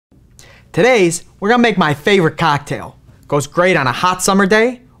Today's, we're gonna make my favorite cocktail. Goes great on a hot summer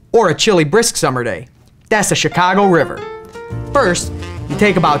day or a chilly, brisk summer day. That's the Chicago River. First, you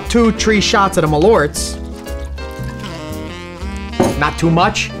take about 2-3 shots of the Malörts. Not too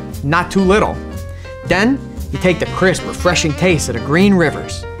much, not too little. Then, you take the crisp, refreshing taste of the Green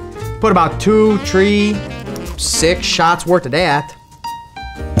Rivers. Put about 2, 3, 6 shots worth of that.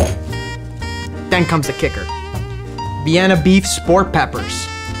 Then comes the kicker. Vienna beef sport peppers.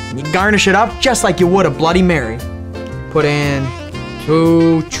 And you garnish it up just like you would a Bloody Mary. Put in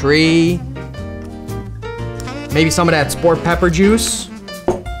 2, 3, maybe some of that sport pepper juice.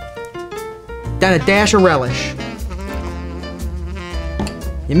 Then a dash of relish.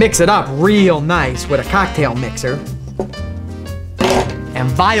 You mix it up real nice with a cocktail mixer. And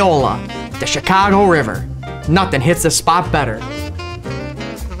Viola, the Chicago River. Nothing hits the spot better.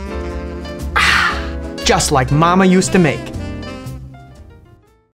 Ah, just like Mama used to make.